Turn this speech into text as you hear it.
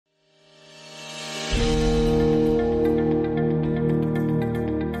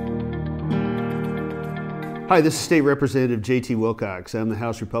Hi, this is State Representative J.T. Wilcox. I'm the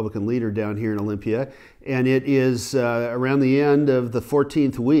House Republican Leader down here in Olympia, and it is around the end of the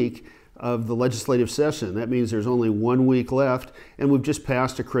 14th week of the legislative session. That means there's only 1 week left, and we've just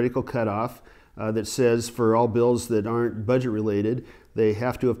passed a critical cutoff that says for all bills that aren't budget related, they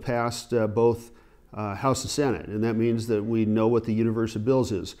have to have passed both House and Senate, and that means that we know what the universe of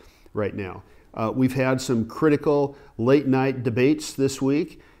bills is right now. We've had some critical late night debates this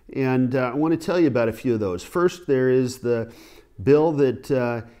week, and I want to tell you about a few of those. First, there is the bill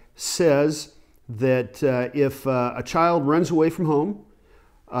that says that if a child runs away from home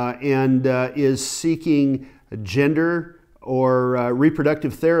and is seeking gender or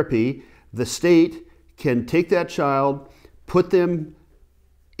reproductive therapy, the state can take that child, put them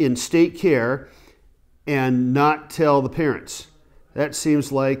in state care, and not tell the parents. That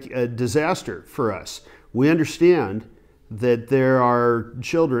seems like a disaster for us. We understand that there are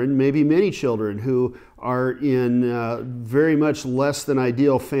children, maybe many children, who are in very much less than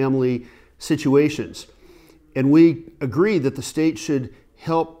ideal family situations. And we agree that the state should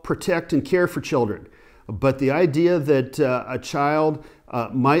help protect and care for children. But the idea that a child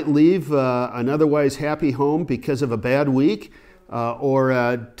might leave an otherwise happy home because of a bad week or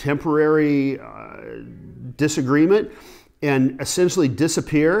a temporary disagreement and essentially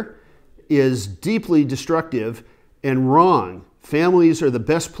disappear is deeply destructive and wrong. Families are the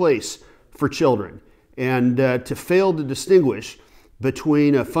best place for children, and to fail to distinguish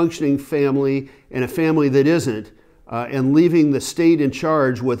between a functioning family and a family that isn't, and leaving the state in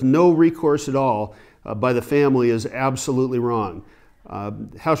charge with no recourse at all by the family is absolutely wrong.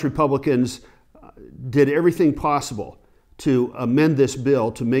 House Republicans did everything possible to amend this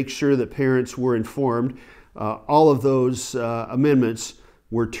bill to make sure that parents were informed. All of those amendments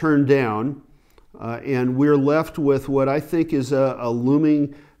were turned down, and we're left with what I think is a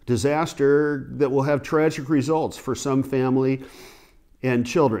looming disaster that will have tragic results for some family and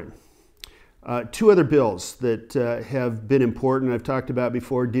children. Two other bills that have been important, I've talked about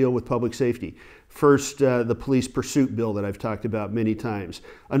before, deal with public safety. First, the police pursuit bill that I've talked about many times.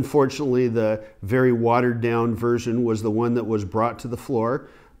 Unfortunately, the very watered down version was the one that was brought to the floor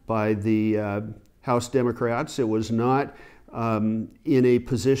by the House Democrats. It was not in a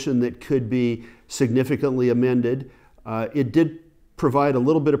position that could be significantly amended. It did provide a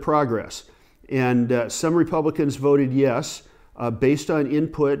little bit of progress, and some Republicans voted yes based on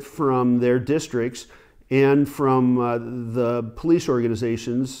input from their districts and from the police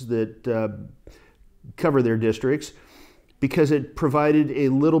organizations that cover their districts, because it provided a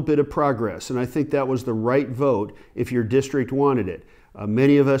little bit of progress, and I think that was the right vote if your district wanted it.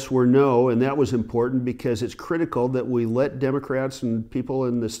 Many of us were no, and that was important because it's critical that we let Democrats and people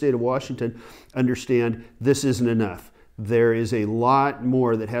in the state of Washington understand this isn't enough. There is a lot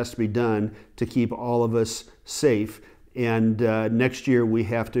more that has to be done to keep all of us safe, and next year we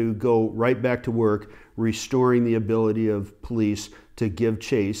have to go right back to work restoring the ability of police to give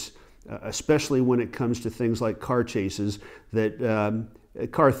chase, especially when it comes to things like car chases,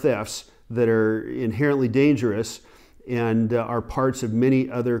 car thefts that are inherently dangerous and are parts of many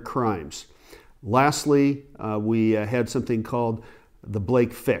other crimes. Lastly, we had something called the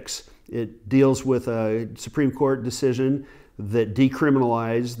Blake Fix. It deals with a Supreme Court decision that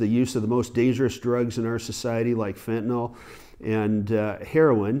decriminalized the use of the most dangerous drugs in our society, like fentanyl and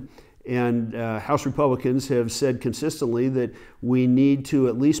heroin. And House Republicans have said consistently that we need to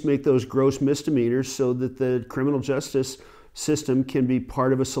at least make those gross misdemeanors so that the criminal justice system can be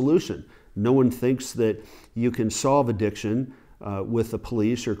part of a solution. No one thinks that you can solve addiction with the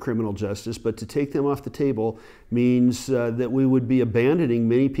police or criminal justice, but to take them off the table means that we would be abandoning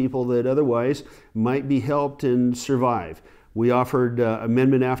many people that otherwise might be helped and survive. We offered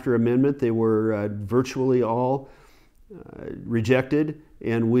amendment after amendment. They were virtually all rejected,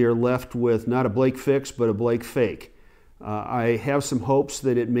 and we are left with not a Blake Fix, but a Blake Fake. I have some hopes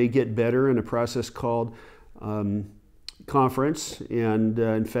that it may get better in a process called conference, and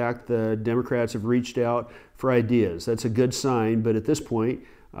in fact the Democrats have reached out for ideas. That's a good sign, but at this point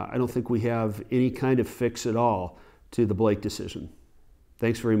I don't think we have any kind of fix at all to the Blake decision.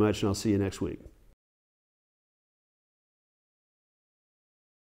 Thanks very much, and I'll see you next week.